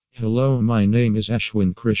Hello, my name is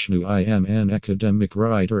Ashwin Krishnu. I am an academic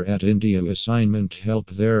writer at India Assignment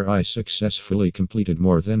Help. There I successfully completed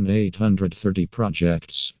more than 830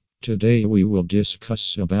 projects. Today we will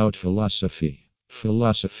discuss about philosophy.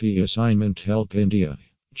 Philosophy Assignment Help India.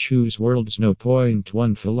 Choose world's no. 1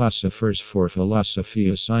 Philosophers for philosophy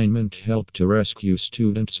assignment help to rescue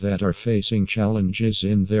students that are facing challenges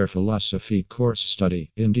in their philosophy course study.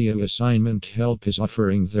 India Assignment Help is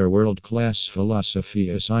offering their world-class philosophy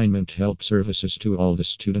assignment help services to all the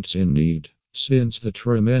students in need. Since the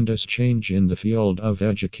tremendous change in the field of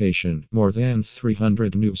education, more than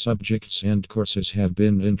 300 new subjects and courses have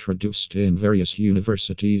been introduced in various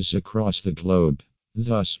universities across the globe.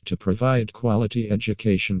 Thus, to provide quality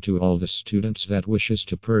education to all the students that wishes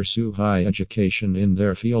to pursue high education in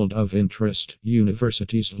their field of interest,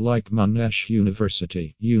 universities like Monash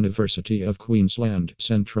University, University of Queensland,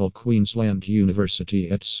 Central Queensland University,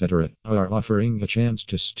 etc., are offering a chance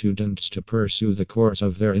to students to pursue the course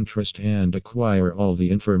of their interest and acquire all the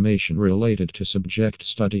information related to subject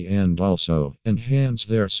study and also enhance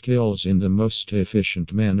their skills in the most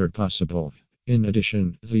efficient manner possible. In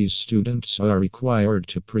addition, these students are required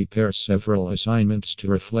to prepare several assignments to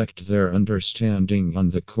reflect their understanding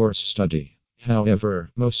on the course study.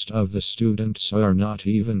 However, most of the students are not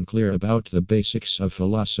even clear about the basics of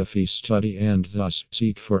philosophy study and thus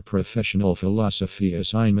seek for professional philosophy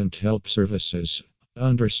assignment help services.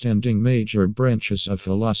 Understanding major branches of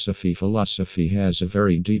philosophy. Philosophy has a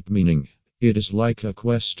very deep meaning. It is like a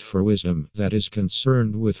quest for wisdom that is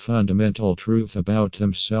concerned with fundamental truth about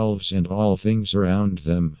themselves and all things around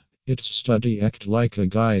them. Its study acts like a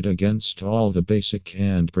guide against all the basic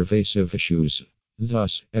and pervasive issues.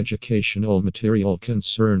 Thus, educational material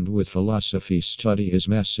concerned with philosophy study is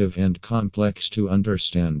massive and complex to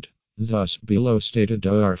understand. Thus, below stated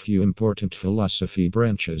are few important philosophy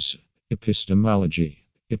branches. Epistemology.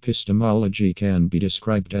 Epistemology can be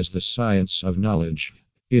described as the science of knowledge.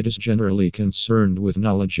 It is generally concerned with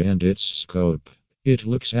knowledge and its scope. It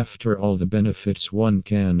looks after all the benefits one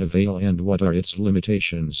can avail and what are its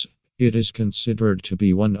limitations. It is considered to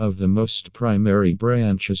be one of the most primary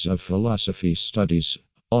branches of philosophy studies.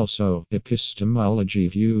 Also, epistemology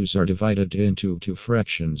views are divided into two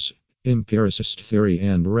fractions: empiricist theory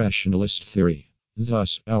and rationalist theory.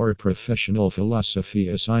 Thus, our professional philosophy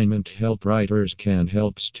assignment help writers can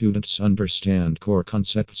help students understand core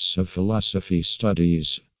concepts of philosophy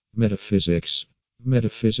studies. Metaphysics.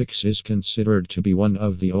 Metaphysics is considered to be one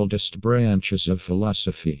of the oldest branches of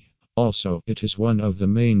philosophy. Also, it is one of the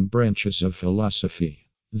main branches of philosophy.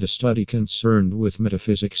 The study concerned with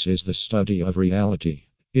metaphysics is the study of reality.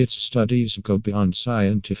 Its studies go beyond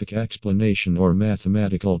scientific explanation or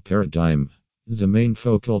mathematical paradigm. The main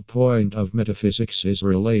focal point of metaphysics is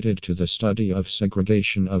related to the study of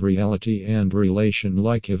segregation of reality and relation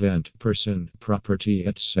like event, person, property,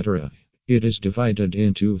 etc. It is divided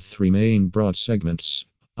into three main broad segments: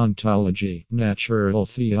 ontology, natural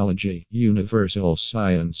theology, universal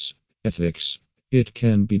science, ethics. It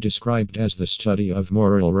can be described as the study of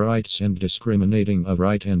moral rights and discriminating of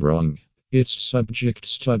right and wrong. Its subject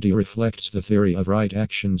study reflects the theory of right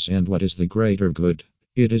actions and what is the greater good.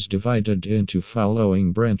 It is divided into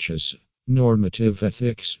following branches: normative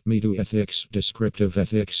ethics, metaethics, descriptive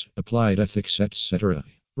ethics, applied ethics, etc.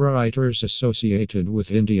 Writers associated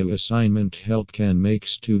with India Assignment Help can make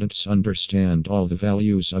students understand all the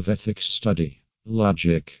values of ethics study.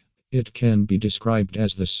 Logic. It can be described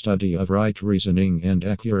as the study of right reasoning and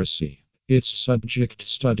accuracy. Its subject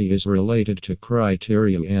study is related to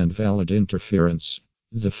criteria and valid inference.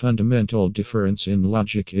 The fundamental difference in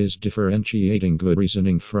logic is differentiating good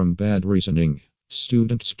reasoning from bad reasoning.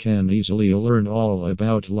 Students can easily learn all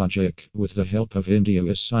about logic with the help of India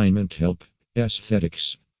Assignment Help.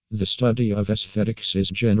 Aesthetics. The study of aesthetics is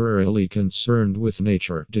generally concerned with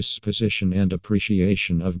nature, disposition, and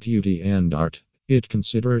appreciation of beauty and art. It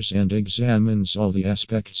considers and examines all the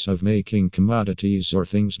aspects of making commodities or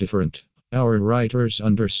things different. Our writers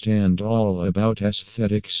understand all about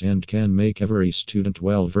aesthetics and can make every student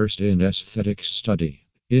well versed in aesthetics study.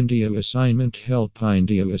 India Assignment Help.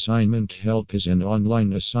 India Assignment Help is an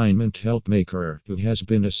online assignment help maker who has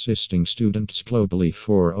been assisting students globally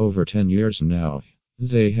for over 10 years now.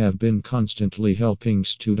 They have been constantly helping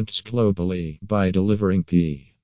students globally by delivering